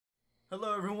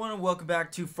Hello everyone and welcome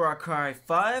back to Far Cry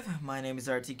 5. My name is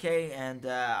RTK and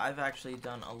I've actually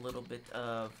done a little bit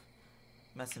of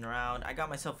messing around. I got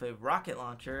myself a rocket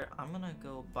launcher. I'm gonna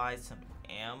go buy some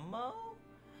ammo.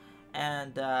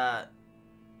 And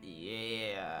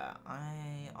yeah,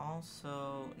 I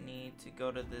also need to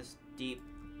go to this deep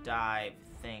dive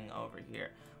thing over here,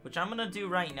 which I'm gonna do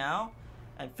right now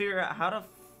and figure out how the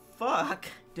fuck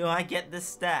do I get this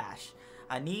stash.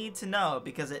 I need to know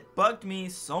because it bugged me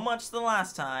so much the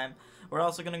last time. We're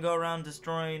also going to go around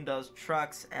destroying those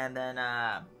trucks and then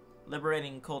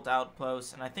liberating cult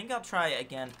outposts. And I think I'll try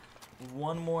again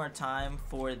one more time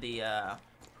for the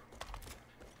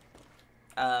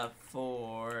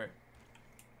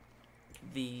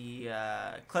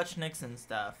Clutchnicks and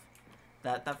stuff.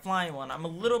 That flying one. I'm a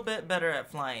little bit better at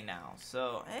flying now.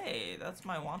 So, hey, that's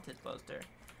my wanted poster.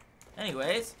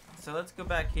 Anyways, so let's go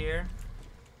back here.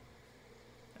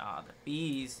 Ah, the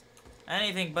bees.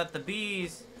 Anything but the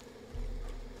bees.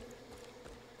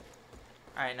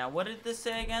 Alright, now what did this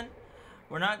say again?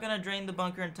 We're not gonna drain the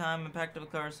bunker in time and pack up the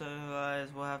car, so otherwise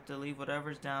we'll have to leave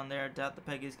whatever's down there. Doubt the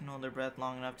Peggies can hold their breath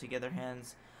long enough to get their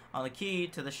hands on the key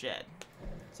to the shed.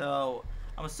 So,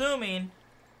 I'm assuming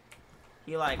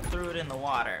he like threw it in the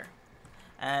water.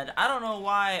 And I don't know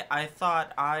why I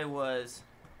thought I was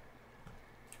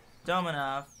dumb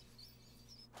enough.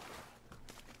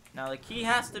 Now the key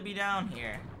has to be down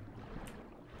here.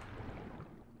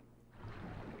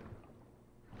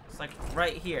 It's like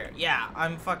right here. Yeah,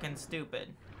 I'm fucking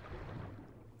stupid.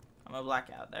 I'm a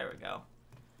blackout. There we go.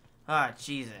 Ah,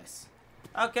 Jesus.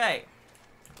 Okay.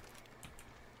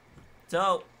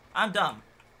 So, I'm dumb.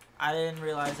 I didn't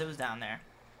realize it was down there.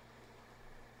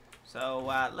 So,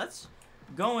 let's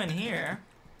go in here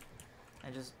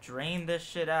and just drain this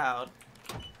shit out.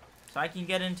 So I can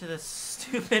get into this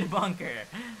stupid bunker.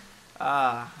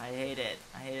 I hate it.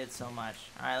 I hate it so much.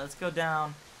 Alright, let's go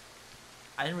down.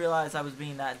 I didn't realize I was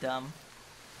being that dumb.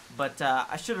 But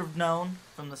I should have known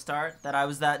from the start that I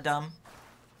was that dumb.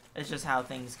 It's just how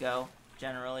things go,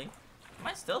 generally. Am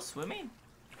I still swimming?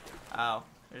 Oh,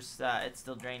 there's it's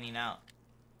still draining out.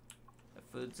 The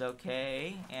food's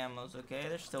okay. Ammo's okay.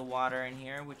 There's still water in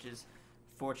here, which is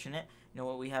fortunate. You know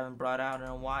what we haven't brought out in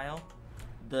a while?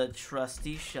 The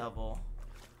trusty shovel.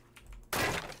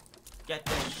 Get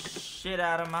this shit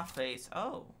out of my face.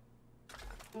 Oh.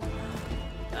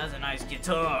 That's a nice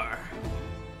guitar.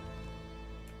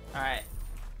 Alright.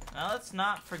 Now let's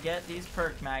not forget these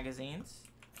perk magazines.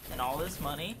 And all this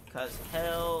money. Because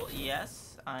hell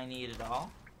yes, I need it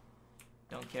all.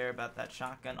 Don't care about that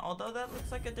shotgun. Although that looks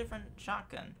like a different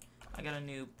shotgun. I got a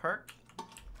new perk.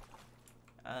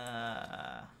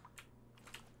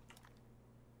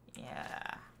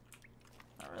 Yeah.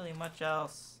 Not really much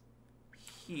else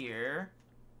here.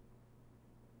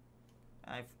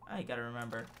 I gotta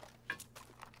remember.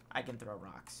 I can throw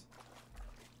rocks.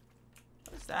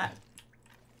 What is that?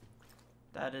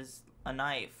 That is a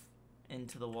knife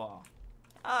into the wall.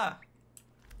 Ah!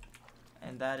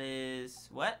 And that is...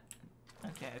 what?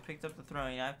 Okay, I picked up the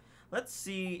throwing knife. Let's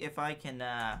see if I can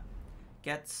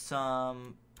get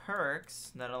some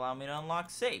perks that allow me to unlock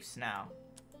safes now.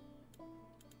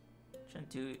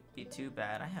 Shouldn't be too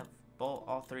bad. I have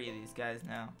all three of these guys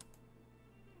now.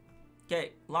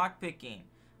 Okay, lockpicking.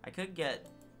 I could get...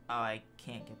 oh, I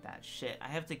can't get that shit. I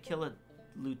have to kill a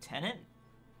lieutenant?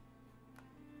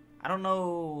 I don't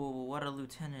know what a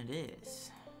lieutenant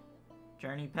is.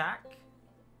 Journey pack.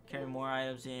 Carry more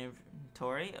items in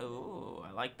inventory. Oh,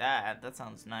 I like that. That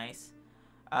sounds nice.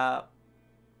 I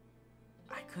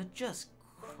could just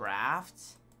craft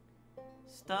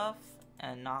stuff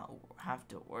and not have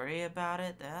to worry about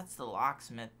it. That's the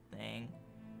locksmith thing.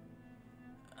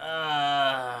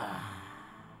 I'll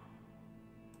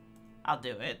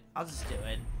do it. I'll just do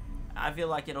it. I feel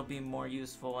like it'll be more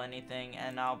useful anything,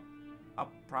 and I'll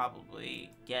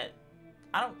probably get...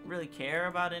 I don't really care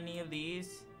about any of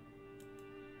these.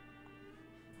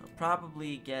 I'll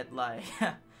probably get like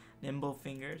nimble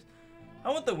fingers. I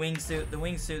want the wingsuit. The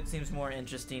wingsuit seems more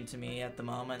interesting to me at the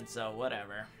moment, so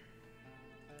whatever.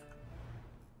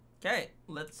 Okay,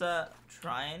 let's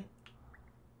try and...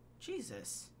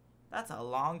 Jesus, that's a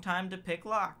long time to pick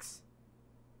locks.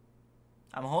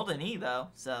 I'm holding E though,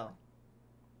 so...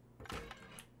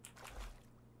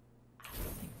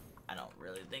 I don't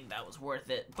really think that was worth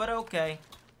it, but okay.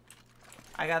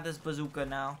 I got this bazooka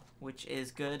now, which is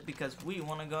good because we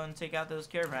want to go and take out those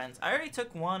caravans. I already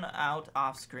took one out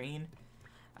off screen,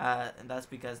 and that's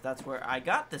because that's where I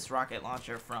got this rocket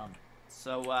launcher from.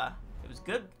 So it was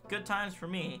good times for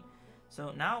me.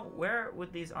 So now, where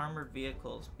would these armored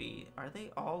vehicles be? Are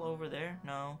they all over there?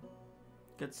 No.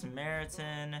 Good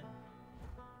Samaritan.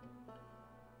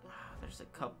 there's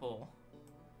a couple.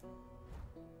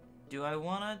 Do I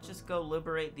want to just go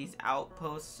liberate these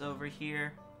outposts over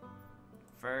here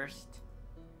first?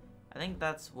 I think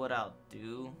that's what I'll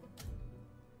do.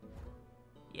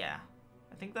 Yeah,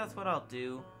 I think that's what I'll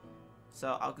do.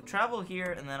 So I'll travel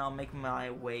here and then I'll make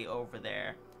my way over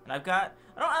there. And I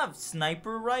don't have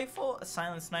sniper rifle, a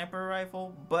silent sniper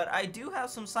rifle, but I do have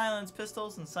some silenced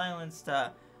pistols and silenced,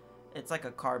 it's like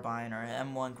a carbine or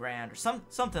an M1 Grand or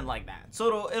something like that.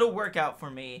 So it'll work out for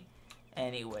me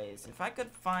anyways. If I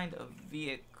could find a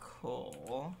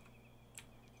vehicle,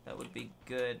 that would be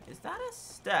good. Is that a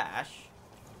stash?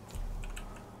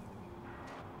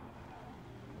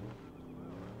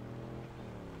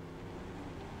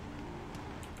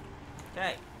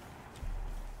 Okay.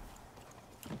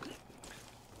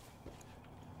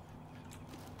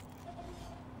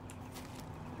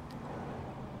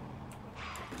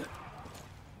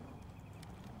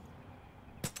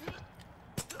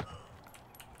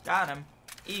 Got him.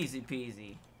 Easy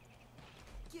peasy.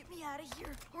 Get me out of here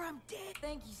or I'm dead.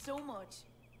 Thank you so much.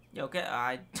 You okay?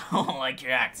 I don't like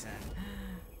your accent.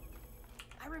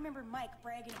 I remember Mike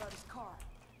bragging about his car.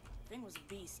 Thing was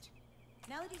a beast.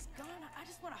 Now that he's gone, I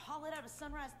just want to haul it out of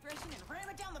Sunrise Threshing and ram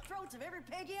it down the throats of every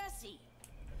Peggy I see.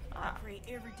 I pray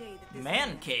every day that this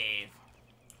Man cave.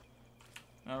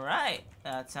 Alright,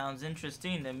 that sounds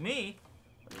interesting to me.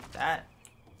 What is that?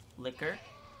 Liquor?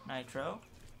 Nitro?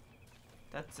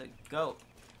 That's a goat.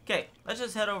 Okay, let's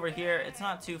just head over here. It's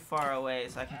not too far away,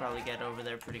 so I can probably get over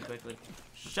there pretty quickly.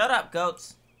 Shut up,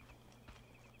 goats!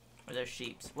 Or they're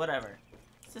sheeps. Whatever.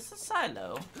 Is this a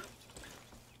silo?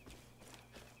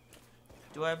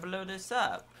 Do I blow this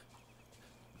up?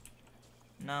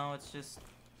 No, it's just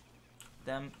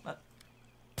them.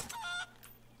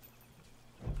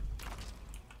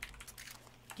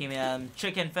 Give me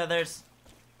chicken feathers.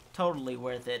 Totally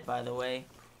worth it, by the way.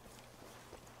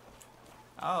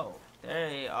 Oh,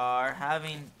 they are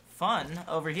having fun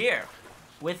over here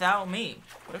without me.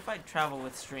 What if I travel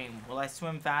with stream? Will I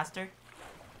swim faster?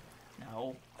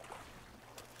 No.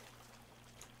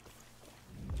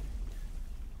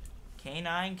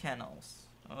 Canine kennels.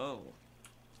 Oh.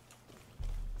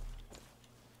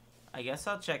 I guess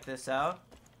I'll check this out.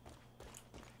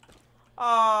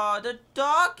 Aw, the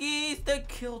doggies! They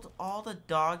killed all the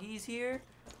doggies here?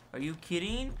 Are you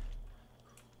kidding?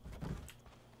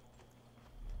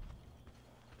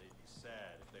 They'd be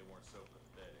sad if they weren't so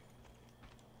pathetic.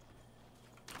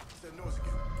 That noise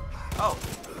again. Oh.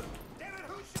 Damn it,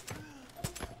 who's...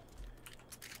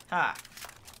 Ha.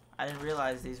 I didn't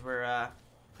realize these were,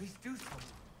 Please do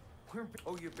something.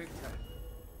 Oh, you're big time.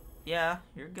 Yeah,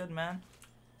 you're good, man.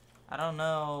 I don't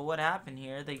know what happened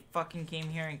here. They fucking came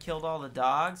here and killed all the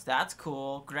dogs. That's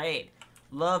cool. Great.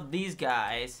 Love these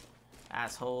guys.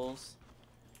 Assholes.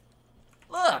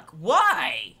 Look,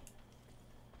 why?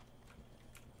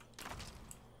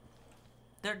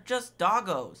 They're just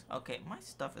doggos. Okay, my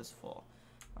stuff is full.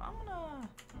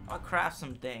 I'll craft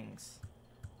some things.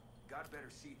 God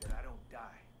better see that I don't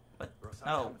die. But, Or else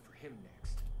I'm oh. coming for him next.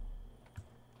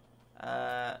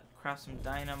 Craft some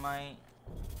dynamite.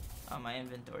 Oh, my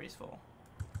inventory's full.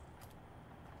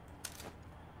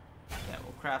 Yeah,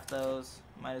 we'll craft those.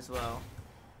 Might as well.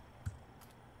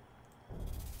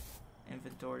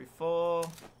 Inventory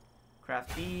full.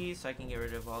 Craft these so I can get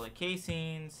rid of all the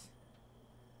casings.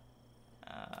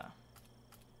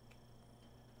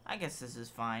 I guess this is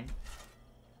fine.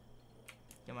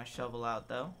 Get my shovel out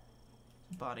though.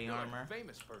 Body You're armor. a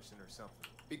famous person or something.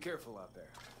 Be careful out there.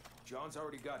 John's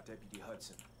already got Deputy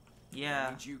Hudson. Yeah.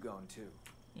 He needs you gone too.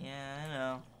 Yeah, I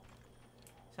know.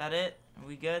 Is that it? Are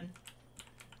we good?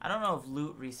 I don't know if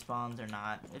loot respawns or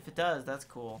not. If it does, that's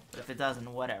cool. But if it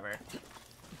doesn't, whatever.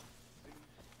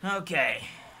 Okay.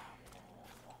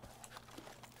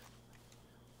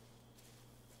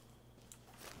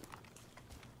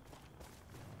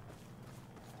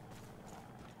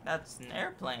 That's an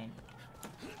airplane.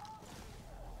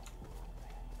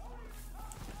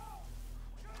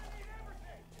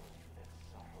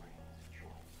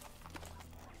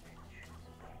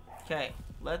 Okay,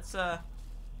 let's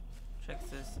check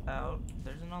this out.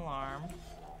 There's an alarm.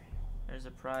 There's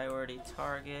a priority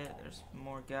target. There's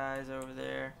more guys over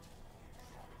there.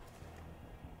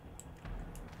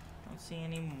 Don't see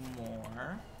any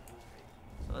more.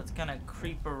 So let's kind of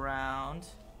creep around.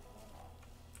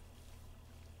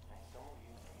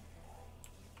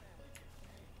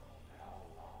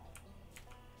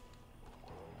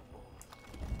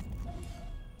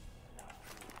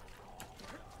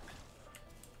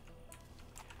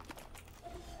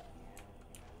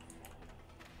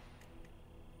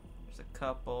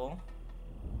 Couple.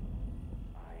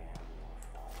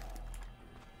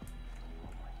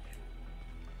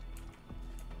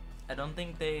 I don't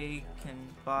think they can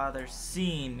bother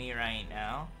seeing me right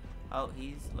now. Oh,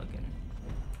 he's looking.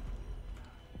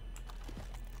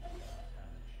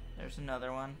 There's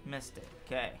another one. Missed it.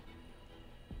 Okay.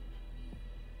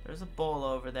 There's a bowl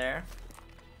over there.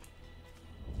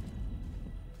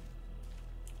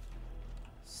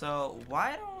 So,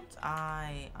 why don't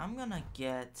I'm gonna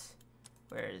get...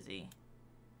 Where is he?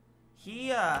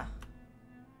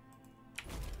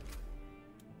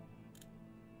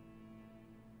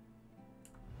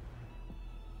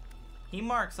 He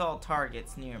marks all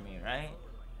targets near me, right?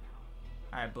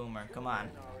 Alright, Boomer, come on.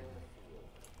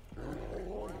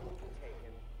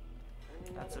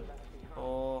 That's a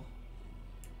bowl.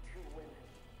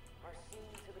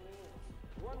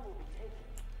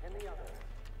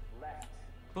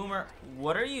 Boomer,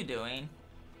 what are you doing?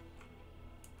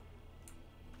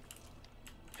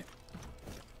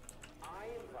 I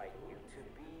invite you to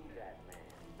be that man,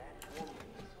 that woman,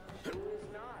 who is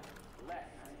not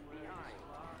left behind,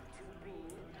 to be...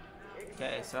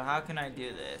 Okay, so how can I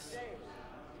do this?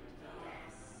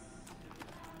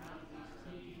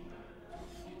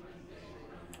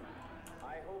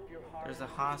 There's a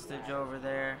hostage over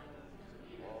there.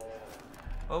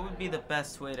 What would be the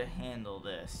best way to handle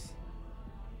this?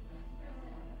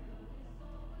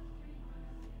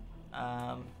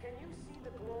 Can you see the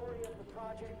glory of the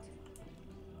project?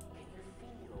 Can you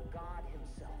feel God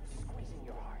himself squeezing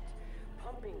your heart,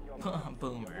 pumping your blood,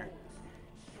 Boomer.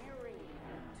 cheering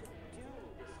you to do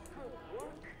this good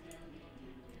work?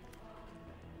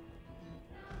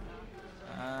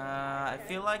 I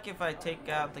feel like if I take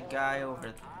out the guy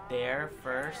over there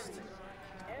first.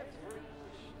 Every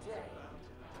day.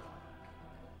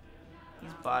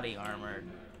 He's body armored.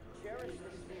 Cherish this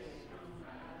feeling.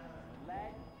 Let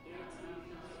it carry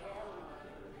you.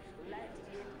 Let it remind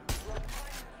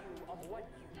you of what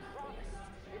you promised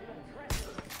in the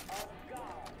presence of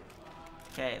God.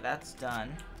 Okay, that's done.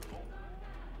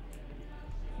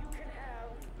 You can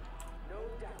have no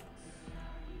doubts.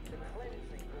 The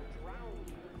cleansing will drown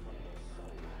you from your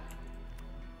soul.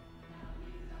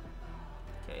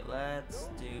 Okay, let's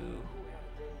do... Who have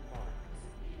been marked.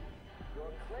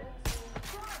 Your cleansing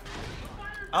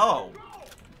Oh!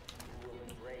 will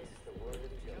embrace the word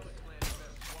of Joseph.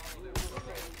 You will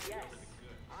say, yes,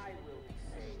 I will be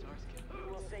saved. You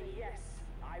will say, yes,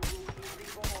 I will be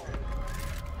reborn.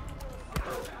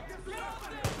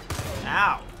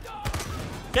 Ow!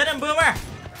 Get him, Boomer!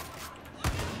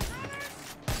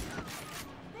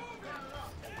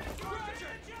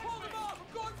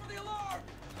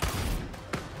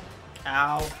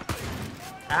 Ow.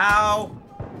 Ow!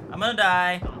 I'm gonna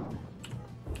die.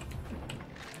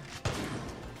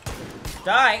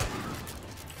 Die!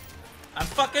 I'm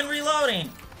fucking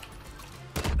reloading!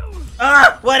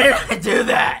 Ah! Why did I do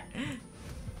that?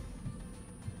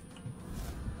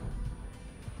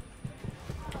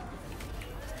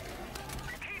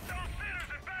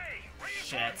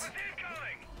 Shit.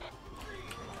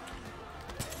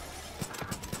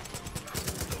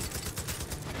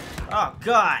 Oh,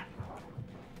 God!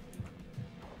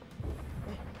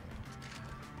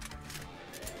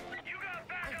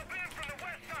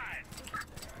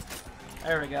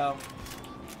 There we go.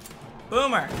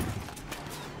 Boomer!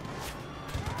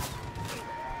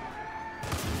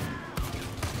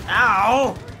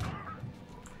 Ow!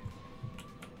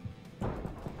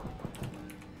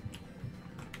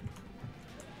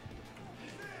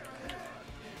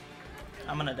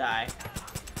 I'm gonna die.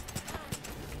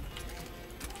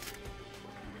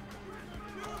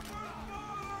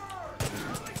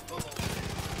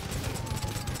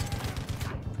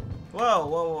 Whoa,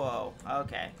 whoa, whoa.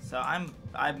 Okay, so I'm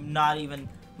not even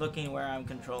looking where I'm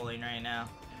controlling right now.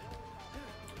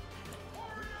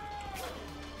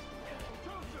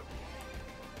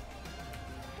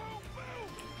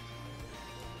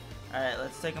 Alright,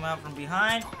 let's take him out from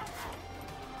behind.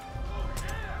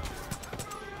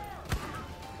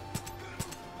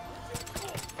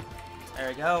 There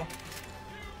we go.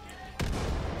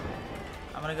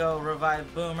 I'm gonna go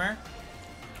revive Boomer.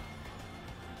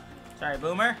 Sorry,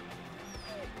 Boomer.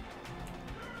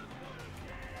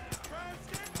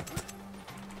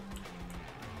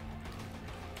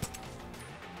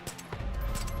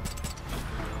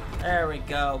 There we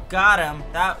go. Got him.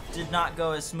 That did not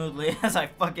go as smoothly as I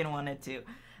fucking wanted to.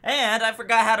 And I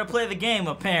forgot how to play the game,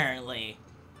 apparently.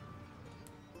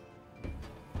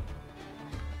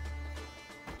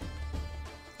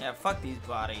 Yeah, fuck these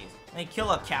bodies. They kill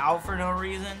a cow for no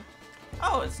reason.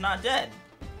 Oh, it's not dead.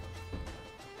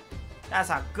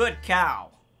 That's a good cow.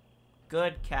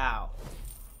 Good cow.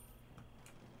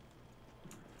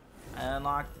 I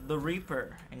unlocked the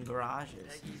Reaper and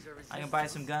garages. I can buy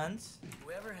some guns.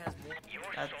 Whoever has more. Your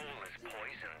soul is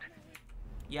poisoned.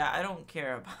 Yeah, I don't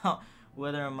care about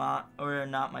whether or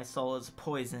not my soul is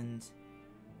poisoned.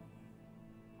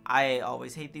 I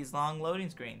always hate these long loading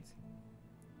screens.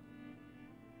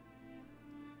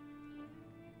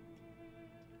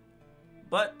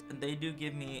 But they do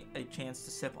give me a chance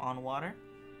to sip on water.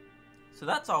 So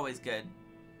that's always good.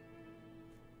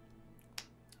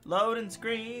 Loading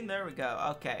screen, there we go.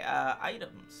 Okay,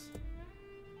 items.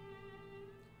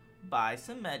 Buy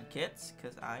some med kits,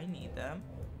 because I need them.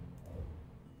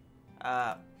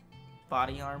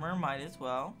 Body armor, might as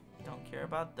well. Don't care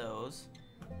about those.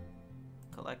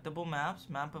 Collectible maps,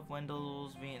 map of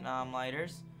Wendell's Vietnam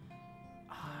lighters.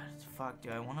 Fuck, do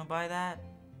I want to buy that?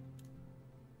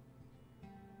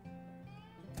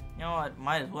 You know what,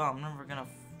 might as well. I'm never gonna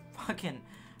fucking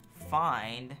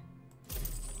find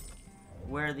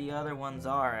where the other ones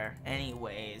are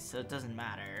anyways, so it doesn't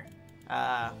matter.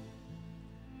 I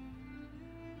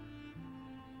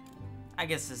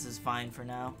guess this is fine for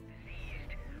now.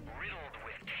 Riddled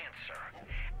with cancer,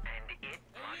 and it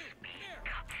must be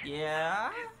cut. Yeah,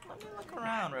 let me look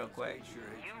around real quick. You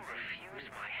refuse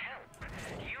my help.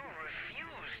 You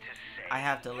refuse to say. I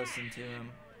have to listen to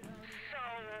him. So,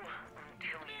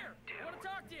 until you do,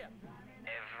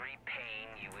 every pain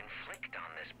you inflict on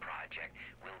this project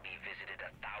will be visited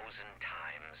 1,000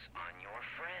 times on your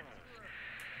friends.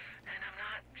 And I'm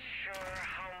not sure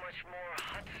how much more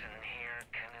Hudson here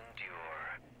can endure.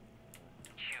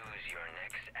 Choose your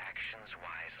next actions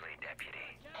wisely,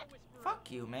 Deputy.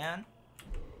 Fuck you, man.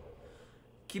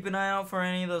 Keep an eye out for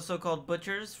any of those so-called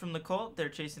butchers from the cult. They're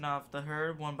chasing off the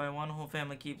herd one by one. Whole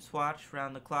family keeps watch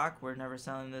round the clock. We're never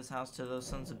selling this house to those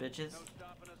sons of bitches.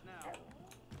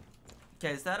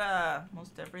 Okay, is that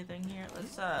most everything here?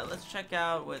 Let's check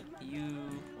out what you.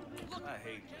 I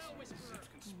hate listening to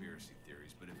such conspiracy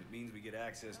theories, but if it means we get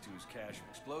access to his cache of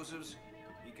explosives,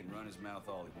 he can run his mouth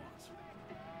all he wants.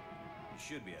 He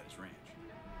should be at his ranch.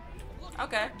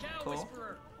 Okay, Cow cool.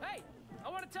 Whisperer. Hey, I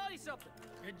want to tell you something.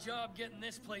 Good job getting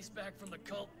this place back from the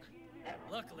cult.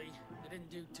 Luckily, they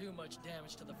didn't do too much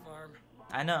damage to the farm.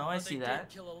 I know, I But see they that.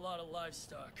 did kill a lot of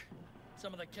livestock.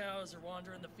 Some of the cows are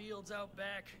wandering the fields out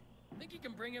back. Think you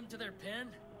can bring them to their pen?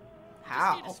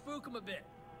 How? Just need to spook them a bit.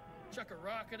 Chuck a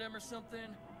rock at them or something.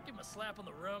 Give them a slap on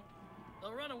the rump.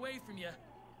 They'll run away from you,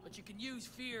 but you can use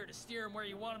fear to steer them where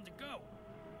you want them to go.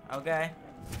 Okay.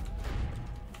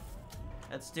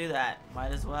 Let's do that.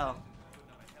 Might as well.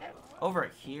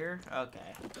 Over here?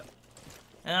 Okay.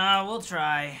 We'll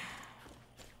try.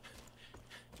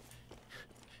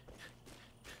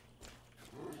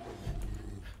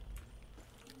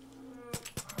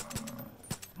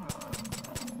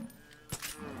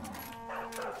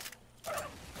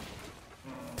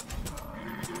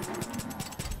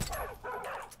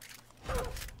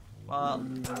 Well,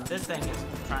 this thing is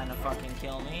trying to fucking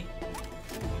kill me.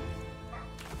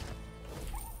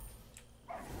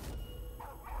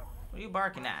 What are you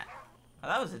barking at? Oh,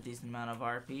 that was a decent amount of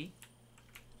RP.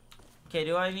 Okay,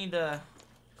 do I need to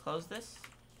close this?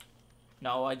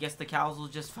 No, I guess the cows will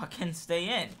just fucking stay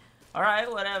in.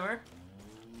 Alright, whatever.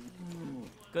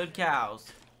 Good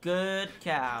cows. Good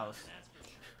cows.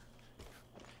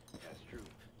 That's true.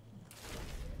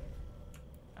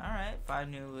 Alright, 5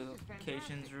 new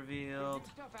locations revealed.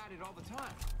 Stuff added all the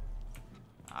time.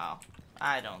 Oh,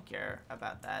 I don't care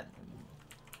about that.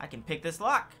 I can pick this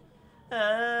lock.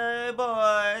 Hey,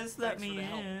 boys, let Thanks me for the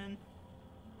help. in.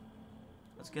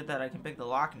 It's good that I can pick the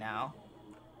lock now.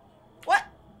 What?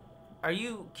 Are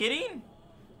you kidding?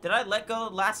 Did I let go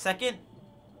last second?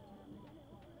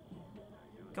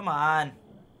 Come on.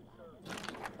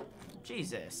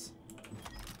 Jesus.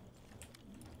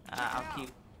 I'll keep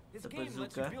This the game lets you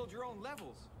bazooka. build your own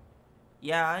levels.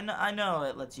 Yeah, I know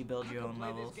it lets you build I your could own play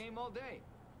levels. this game all day.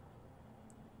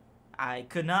 I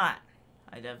could not.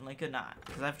 I definitely could not.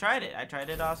 Because I've tried it. I tried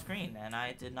it off screen and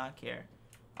I did not care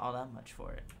all that much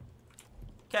for it.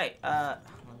 Okay, let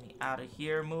me out of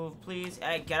here. Move, please.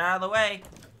 Hey, get out of the way.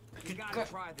 You gotta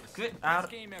try this. Get Best out.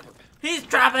 game ever. He's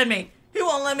trapping me. He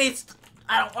won't let me.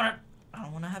 I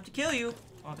don't want to have to kill you.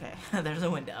 Okay, there's a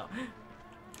window.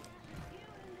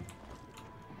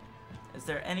 Is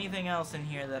there anything else in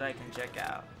here that I can check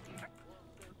out?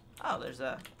 Oh, there's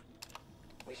a.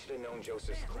 We should have known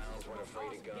Joseph's clowns weren't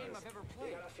afraid of Game guns. I've ever They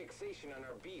played. got a fixation on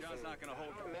our beef, John's and not gonna hold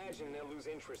I imagine they'll lose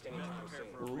interest anytime soon.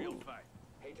 For a real fight.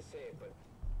 Hate to say it, but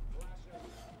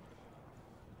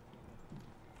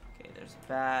Okay, there's a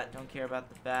bat. Don't care about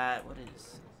the bat. What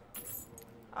is?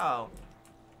 Oh.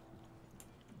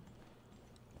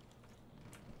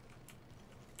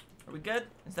 Are we good?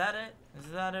 Is that it?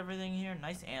 Is that everything here?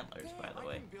 Nice antlers, by the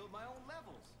way. I can build my own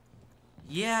levels.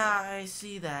 Yeah, I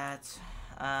see that.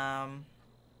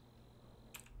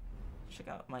 Check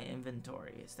out my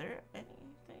inventory. Is there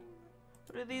anything?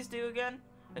 What do these do again?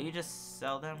 Oh, you just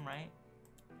sell them, right?